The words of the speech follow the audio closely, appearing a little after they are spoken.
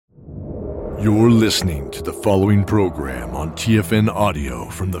You're listening to the following program on TFN Audio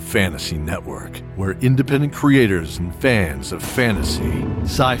from the Fantasy Network, where independent creators and fans of fantasy,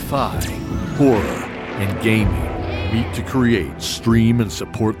 sci-fi, horror, and gaming meet to create, stream, and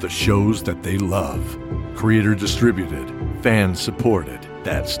support the shows that they love. Creator distributed, fan supported.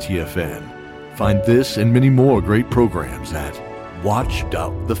 That's TFN. Find this and many more great programs at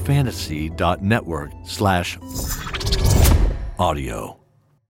watch.thefantasy.network/audio.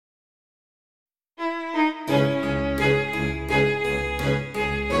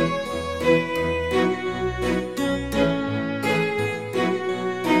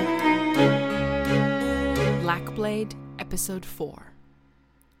 BLACKBLADE, Episode 4.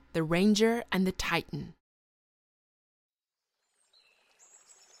 The Ranger and the Titan.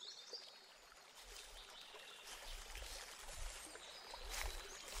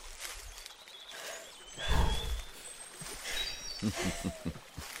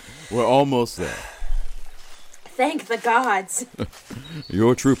 We're almost there. Thank the gods.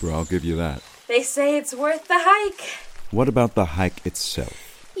 You're a trooper, I'll give you that. They say it's worth the hike. What about the hike itself?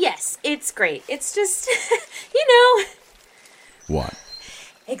 Yes, it's great. It's just, you know... What?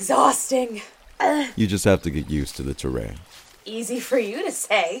 Exhausting. You just have to get used to the terrain. Easy for you to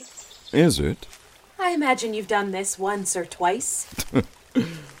say. Is it? I imagine you've done this once or twice.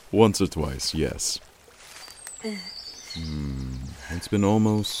 Once or twice, yes. It's been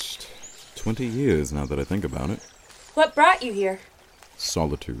almost 20 years now that I think about it. What brought you here?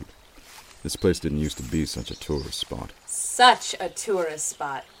 Solitude. This place didn't used to be such a tourist spot. Such a tourist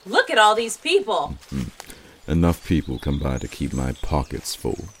spot. Look at all these people. Enough people come by to keep my pockets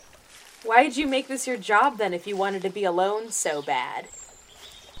full. Why did you make this your job then if you wanted to be alone so bad?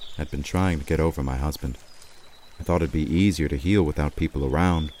 I'd been trying to get over my husband. I thought it'd be easier to heal without people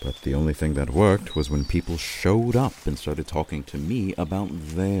around, but the only thing that worked was when people showed up and started talking to me about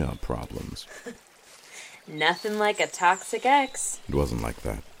their problems. Nothing like a toxic ex. It wasn't like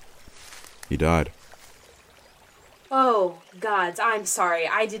that. He died. Oh, gods, I'm sorry.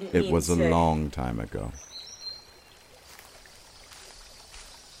 I didn't mean to... It was a long time ago.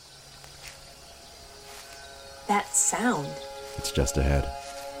 That sound. It's just ahead.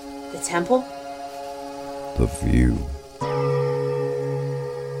 The temple? The view.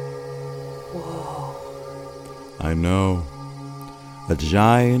 Whoa. I know. A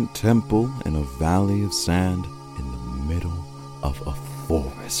giant temple in a valley of sand in the middle of a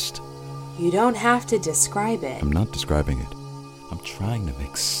forest. You don't have to describe it. I'm not describing it. I'm trying to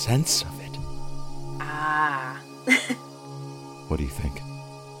make sense of it. Ah. What do you think?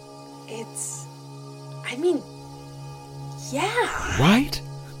 Yeah. Right?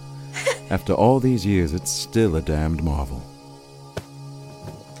 After all these years, it's still a damned marvel.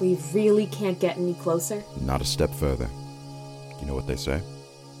 We really can't get any closer? Not a step further. You know what they say?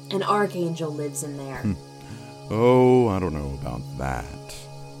 An archangel lives in there. Oh, I don't know about that.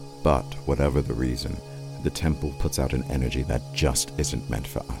 But whatever the reason, the temple puts out an energy that just isn't meant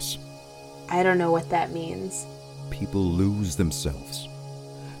for us. I don't know what that means. People lose themselves.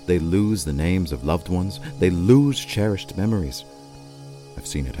 They lose the names of loved ones. They lose cherished memories. I've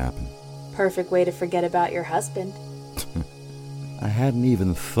seen it happen. Perfect way to forget about your husband. I hadn't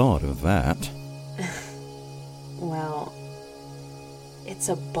even thought of that. Well, it's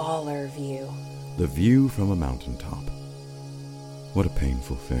a baller view. The view from a mountaintop. What a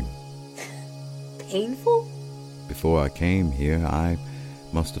painful thing. Painful? Before I came here, I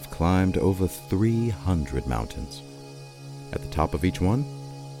must have climbed over 300 mountains. At the top of each one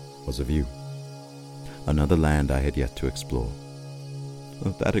was a view. Another land I had yet to explore.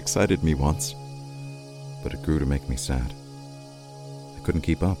 That excited me once, but it grew to make me sad. I couldn't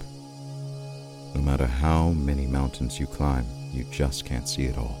keep up. No matter how many mountains you climb, you just can't see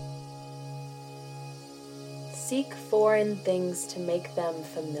it all. Seek foreign things to make them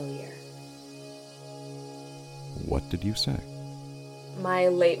familiar. What did you say? My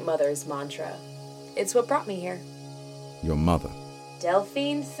late mother's mantra. It's what brought me here. Your mother?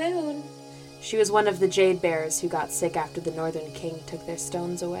 Delphine Thune. She was one of the Jade Bearers who got sick after the Northern King took their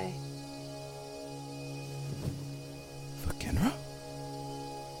stones away. Vakinra?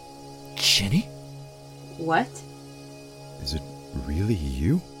 Ginny? What? Is it really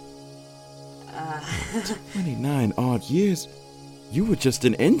you? 29 odd years. You were just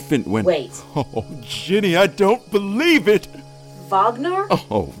an infant when... Wait. Oh, Ginny, I don't believe it! Wagner?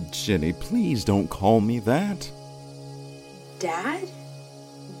 Oh, Ginny, please don't call me that. Dad?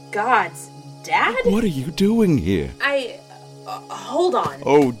 God's dad? What are you doing here? Hold on.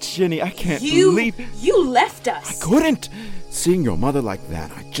 Oh, Ginny, I can't believe... You left us. I couldn't. Seeing your mother like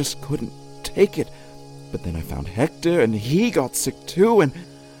that, I just couldn't take it. But then I found Hector, and he got sick too, and...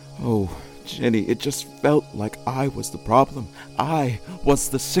 Oh, Jenny, it just felt like I was the problem. I was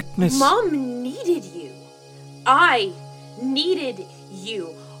the sickness. Mom needed you. I needed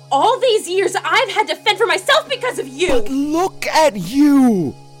you. All these years I've had to fend for myself because of you. But look at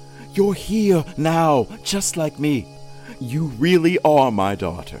you. You're here now, just like me. You really are my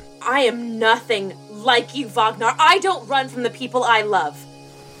daughter. I am nothing like you, Wagner. I don't run from the people I love.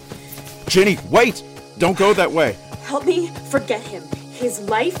 Jenny, wait! Don't go that way. Help me forget him. His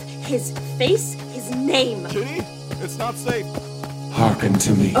life, his face, his name. Jenny, it's not safe. Hearken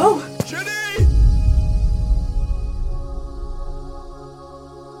to me. Oh! Jenny!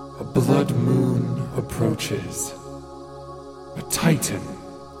 A blood moon approaches. A titan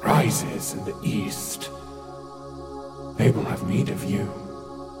rises in the east. They will have need of you.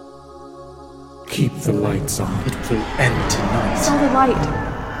 Keep the lights on. It will end tonight. I saw the light.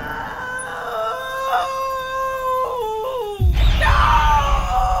 No!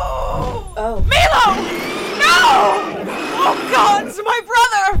 Oh. Milo! No! Oh, gods, my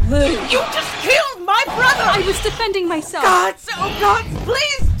brother! Lou. You just killed my brother! I was defending myself. Gods, oh gods,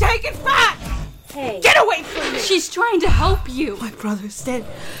 please take it back! Hey. Get away from me! She's trying to help you. My brother's dead.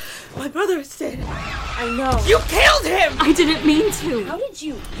 My brother is dead. I know. You killed him! I didn't mean to. How did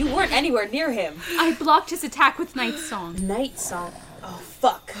you? You weren't anywhere near him. I blocked his attack with Night Song. Night Song. Oh,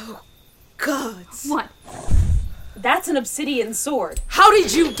 fuck. Gods. What? That's an obsidian sword. How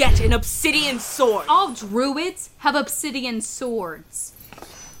did you get an obsidian sword? All druids have obsidian swords.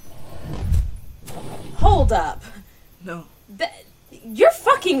 Hold up. No. You're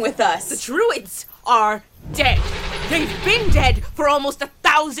fucking with The us. druids are dead. They've been dead for almost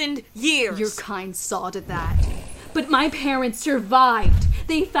 1,000 years. Your kind saw to that. But my parents survived.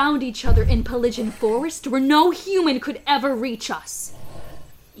 They found each other in Pelagian Forest where no human could ever reach us.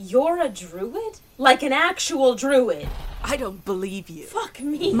 You're a druid? Like an actual druid? I don't believe you. Fuck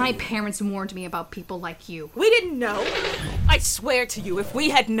me. My parents warned me about people like you. We didn't know. I swear to you, if we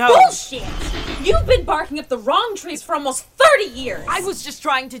had known. Bullshit! You've been barking up the wrong trees for almost 30 years! I was just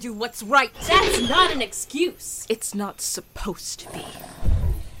trying to do what's right. That's not an excuse. It's not supposed to be.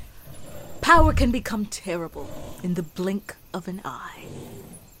 Power can become terrible in the blink of an eye.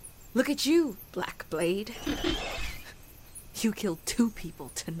 Look at you, BLACKBLADE. You killed 2 people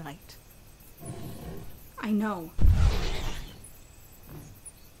tonight. I know.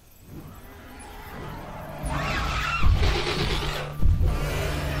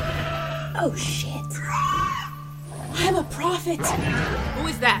 Oh shit. I'm a prophet. Who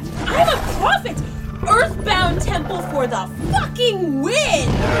is that? I'm a prophet! Earthbound temple for the fucking win!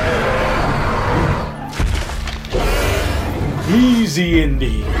 Easy,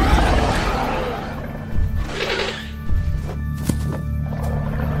 indeed.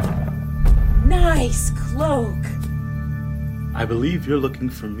 Nice cloak. I believe you're looking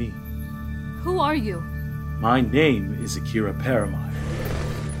for me. Who are you? My name is Akira Paramire.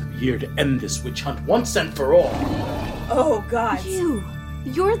 I'm here to end this witch hunt once and for all. Oh god.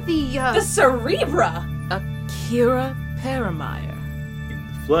 You're the Cerebra! Akira Paramire. In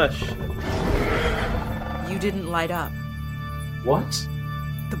the flesh. You didn't light up. What?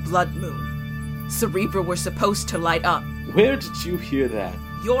 The blood moon. Cerebra were supposed to light up. Where did you hear that?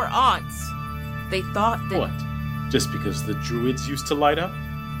 Your aunts. They thought that... What? Just because the druids used to light up?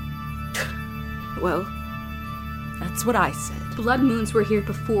 Well, that's what I said. blood moons were here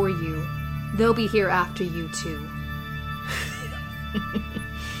before you. They'll be here after you too.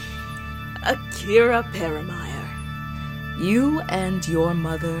 Akira Paramire. You and your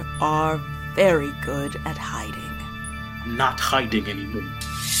mother are very good at hiding. I'm not hiding anymore.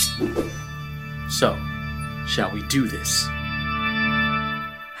 So, shall we do this?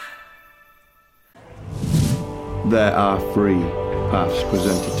 There are 3 paths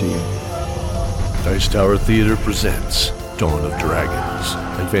presented to you. Dice Tower Theater presents Dawn of Dragons,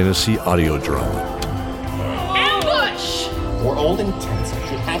 a fantasy audio drama. Ambush! For all intents, I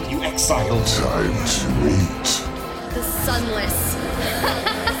should have you exiled. Time to eat. The sunless.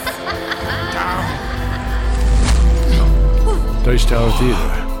 Dice Tower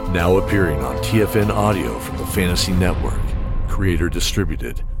Theater, now appearing on TFN Audio from the Fantasy Network. Creator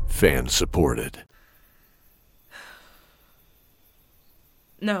distributed, fan supported.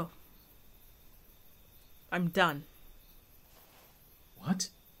 No. I'm done. What?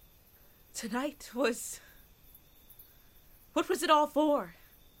 Tonight was... What was it all for?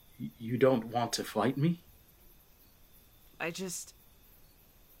 You don't want to fight me? I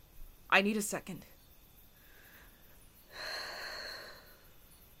need a second.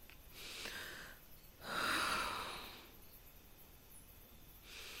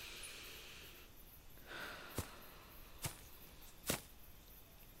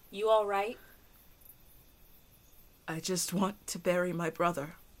 You all right? I just want to bury my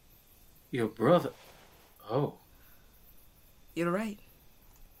brother. Your brother? Oh. You're right.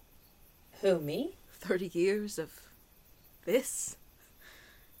 Who, me? 30 years of this.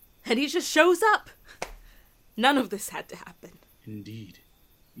 And he just shows up. None of this had to happen. Indeed.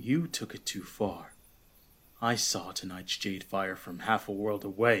 You took it too far. I saw tonight's jade fire from half a world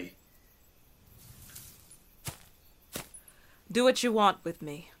away. Do what you want with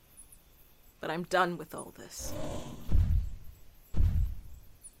me. But I'm done with all this.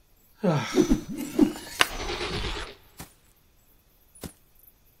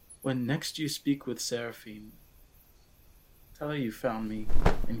 When next you speak with Seraphine, tell her you found me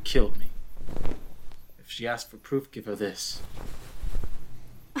and killed me. If she asks for proof, give her this.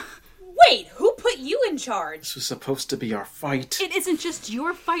 Wait, who put you in charge? This was supposed to be our fight. It isn't just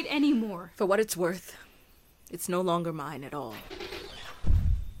your fight anymore. For what it's worth, it's no longer mine at all.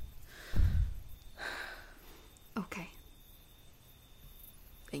 Okay.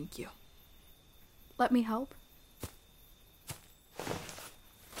 Thank you. Let me help.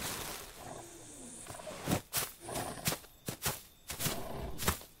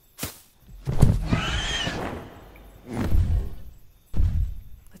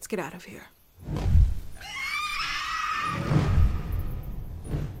 Let's get out of here.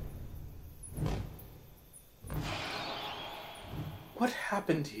 What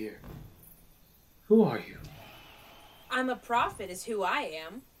happened here? Who are you? I'm a prophet is who I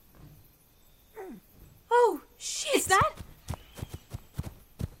am. Oh, shit! Is that?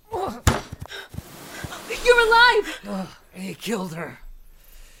 You're alive! He killed her.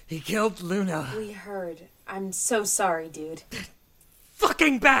 He killed Luna. We heard. I'm so sorry, dude.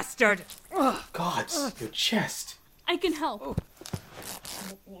 Fucking bastard! Gods, your chest. I can help.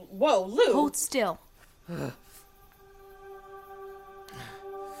 Whoa, Lou! Hold still. Whoa.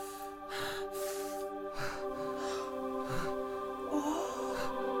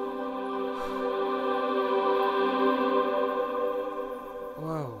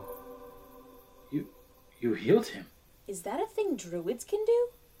 You healed him. Is that a thing druids can do?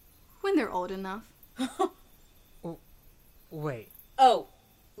 When they're old enough. Wait. Oh,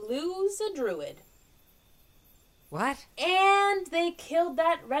 Lou's a druid. What? And they killed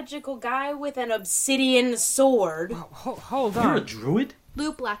that regical guy with an obsidian sword. Hold on. You're a druid?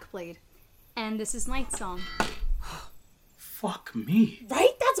 Lou BLACKBLADE. And this is Night Song. Fuck me.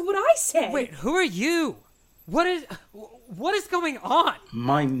 Right? That's what I said. Wait, who are you? What is going on?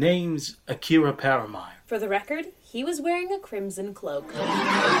 My name's Akira Paramire. For the record, he was wearing a crimson cloak.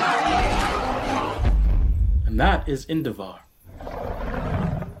 And that is Indivar.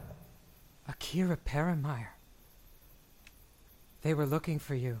 Akira Paramire. They were looking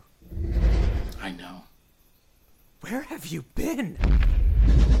for you. I know. Where have you been?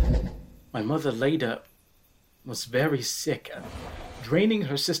 My mother, Leda, was very sick. Draining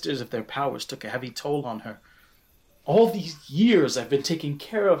her sisters of their powers took a heavy toll on her. All these years I've been taking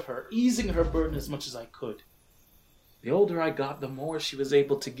care of her, easing her burden as much as I could. The older I got, the more she was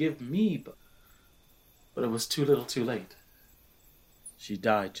able to give me, but it was too little too late. She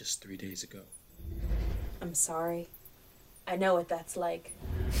died just 3 days ago. I'm sorry. I know what that's like.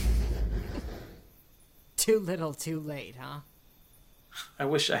 Too little too late, huh? I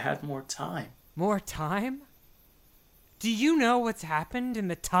wish I had more time. More time? Do you know what's happened in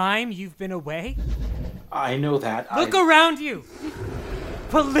the time you've been away? I know that. Look around you!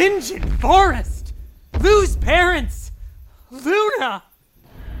 Pelingen Forest! Lou's parents! Luna!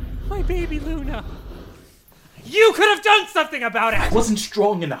 My baby Luna! You could have done something about it! I wasn't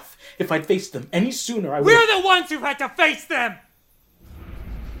strong enough. If I'd faced them any sooner, I would. We're the ones who had to face them!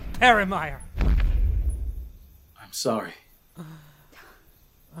 Paramire. I'm sorry.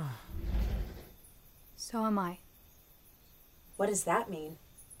 So am I. What does that mean?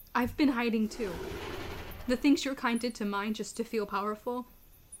 I've been hiding too. The things your kind did to mine just to feel powerful.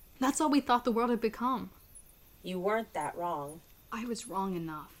 That's all we thought the world had become. You weren't that wrong. I was wrong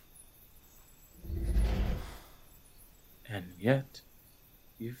enough. And yet,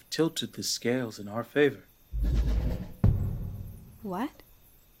 you've tilted the scales in our favor. What?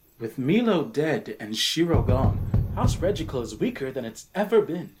 With Milo dead and Shiro gone, House Regical is weaker than it's ever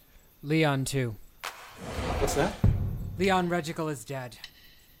been. Leon, too. What's that? Leon Regical is dead.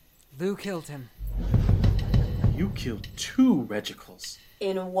 Lou killed him. You killed 2 Regicals.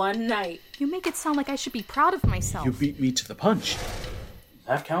 In one night. You make it sound like I should be proud of myself. You beat me to the punch.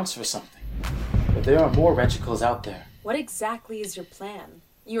 That counts for something. But there are more Regicals out there. What exactly is your plan?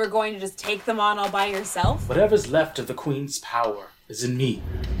 You are going to just take them on all by yourself? Whatever's left of the Queen's power is in me.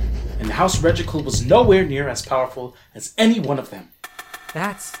 And House Regical was nowhere near as powerful as any one of them.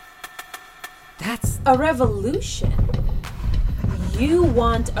 That's... A revolution? You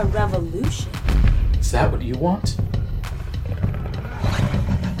want a revolution? Is that what you want?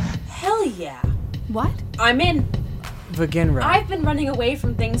 Hell yeah. What? I'm in. Begin right. I've been running away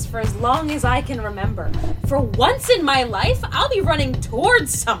from things for as long as I can remember. For once in my life, I'll be running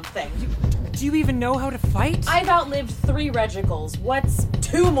towards something. Do you even know how to fight? I've outlived 3 regicals. What's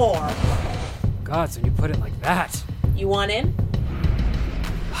 2 more? God, so you put it like that. You want in?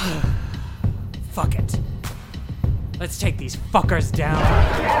 Fuck it. Let's take these fuckers down.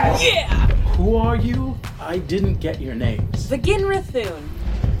 Yeah! Who are you? I didn't get your names. Begin Rathun.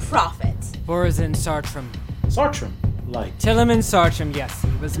 Prophet. Borazin Sartram. Sartram, like. Tiliman Sartram, yes.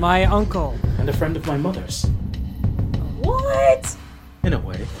 He was my uncle. And a friend of my mother's. What? In a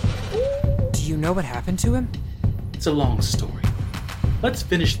way. Do you know what happened to him? It's a long story. Let's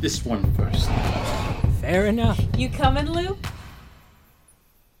finish this one first. Fair enough. You coming, Lou?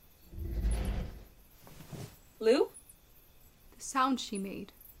 Lou? The sound she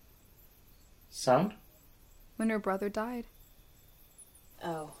made Sound? when her brother died.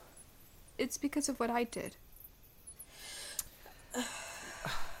 Oh. It's because of what I did.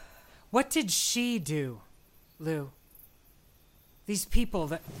 What did she do, Lou? These people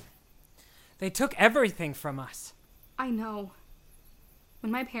they took everything from us. I know.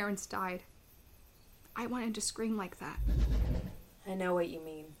 When my parents died, I wanted to scream like that. I know what you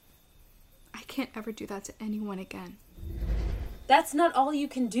mean. I can't ever do that to anyone again. That's not all you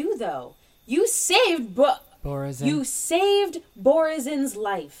can do, though. You saved Borazin. You saved Borazin's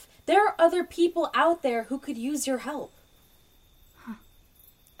life. There are other people out there who could use your help.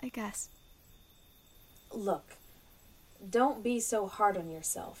 I guess. Look, don't be so hard on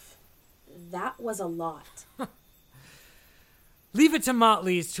yourself. That was a lot. Leave it to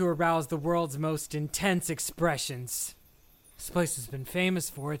motleys to arouse the world's most intense expressions. This place has been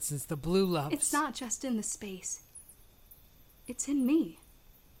famous for it since the Blue Loves. It's not just in the space. It's in me.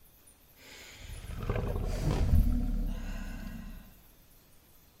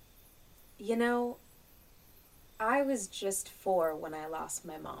 You know, I was just 4 when I lost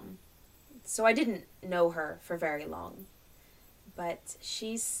my mom, so I didn't know her for very long. But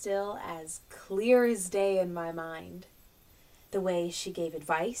she's still as clear as day in my mind. The way she gave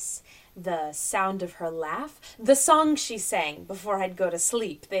advice, the sound of her laugh, the songs she sang before I'd go to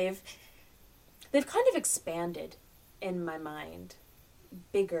sleep, they've kind of expanded in my mind.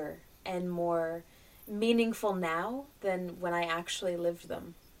 Bigger and more meaningful now than when I actually lived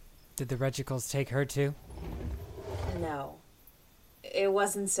them. Did the regicals take her too? No. It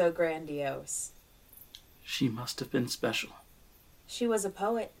wasn't so grandiose. She must have been special. She was a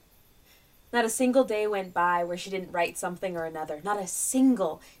poet. Not a single day went by where she didn't write something or another. Not a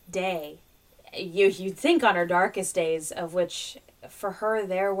single day. You'd think on her darkest days, of which for her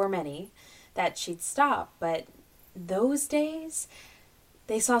there were many, that she'd stop. But those days,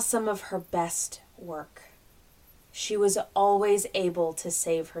 they saw some of her best work. She was always able to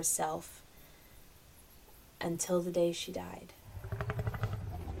save herself until the day she died.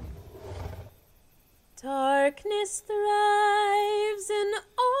 Darkness thrives in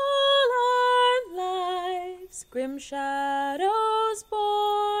all our lives, grim shadows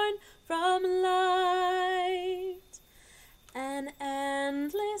born from light, an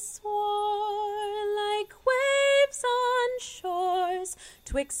endless war like waves on shores,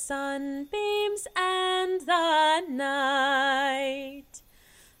 twixt sunbeams and the night.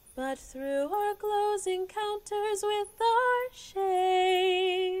 But through our close encounters with our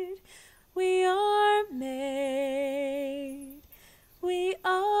shade, we are made, we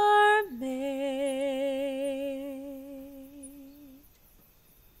are made.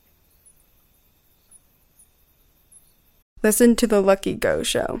 Listen to the Lucky Go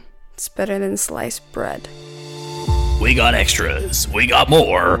Show. It's better than sliced bread. We got extras. We got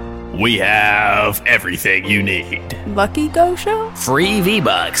more. We have everything you need. Lucky Go Show? Free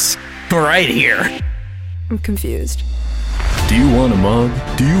V-Bucks. Right here. I'm confused. Do you want a mug?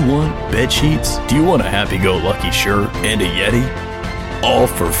 Do you want bed sheets? Do you want a happy-go-lucky shirt and a Yeti? All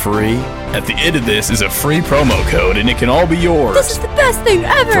for free? At the end of this is a free promo code and it can all be yours. This is the best thing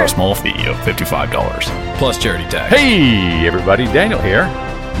ever! For a small fee of $55. Plus charity tax. Hey everybody, Daniel here.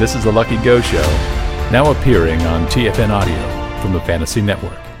 This is the Lucky Go Show. Now appearing on TFN Audio from the Fantasy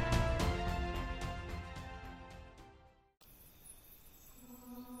Network.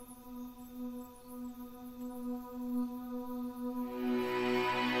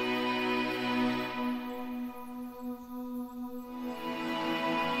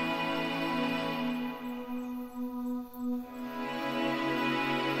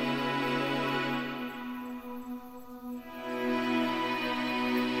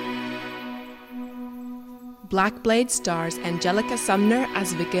 BLACKBLADE stars Angelica Sumner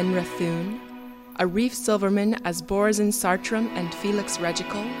as Vigin Rathun, Arif Silverman as Borazin Sartram and Felix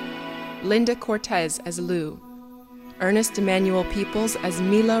Regical, Linda Cortez as Lou, Ernest Emmanuel Peoples as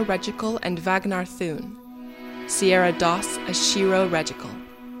Milo Regical and Vagnar Thun, Sierra Doss as Shiro Regical,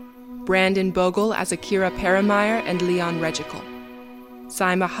 Brandon Bogle as Akira Parameyer and Leon Regical,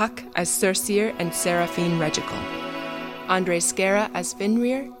 Saima Huck as Cercier and Seraphine Regical, Andre Scara as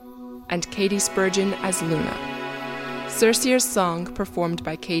Finrir, and Katie Spurgeon as Luna. Cercier's song performed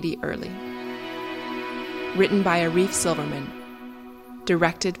by Katie Early. Written by Arif Silverman.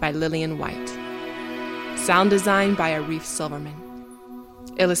 Directed by Lillian White. Sound design by Arif Silverman.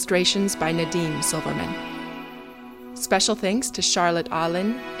 Illustrations by Nadim Silverman. Special thanks to Charlotte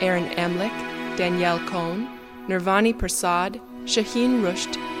Allen, Aaron Amlick, Danielle Cohn, Nirvani Prasad, Shaheen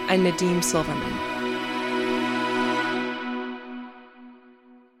Rusht, and Nadim Silverman.